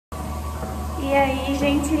E aí,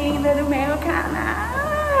 gente linda do meu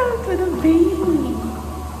canal, tudo bem?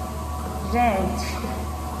 Gente,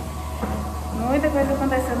 muita coisa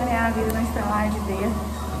aconteceu na minha vida no instalar de dedo.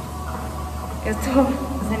 Eu tô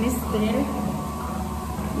fazendo esteira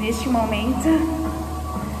neste momento,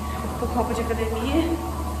 tô com roupa de academia,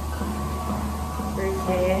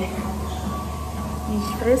 porque a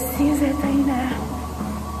gente precisa treinar,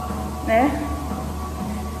 né?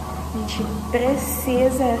 A gente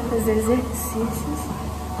precisa fazer exercícios.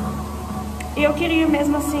 E eu queria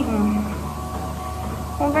mesmo assim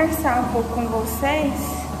conversar um pouco com vocês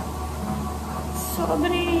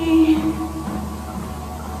sobre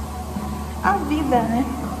a vida, né?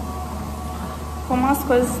 Como as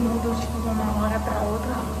coisas mudam de uma hora pra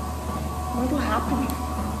outra muito rápido.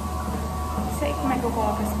 Não sei como é que eu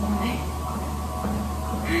coloco esse boné.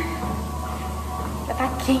 Já tá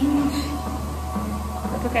quente.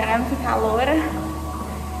 Eu tô querendo ficar loura,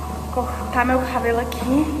 cortar meu cabelo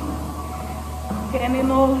aqui, querendo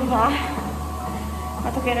inovar,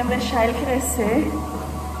 mas tô querendo deixar ele crescer.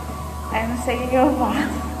 Aí não sei o que eu faço.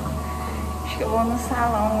 Acho que eu vou no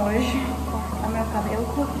salão hoje, cortar meu cabelo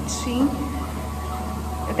curtinho.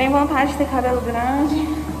 Eu tenho vontade de ter cabelo grande,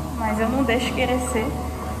 mas eu não deixo crescer.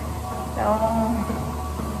 Então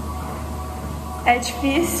é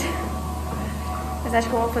difícil, mas acho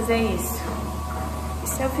que eu vou fazer isso. E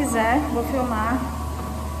se eu fizer, vou filmar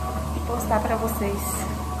e postar pra vocês.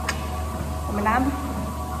 Combinado?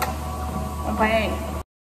 Acompanha aí.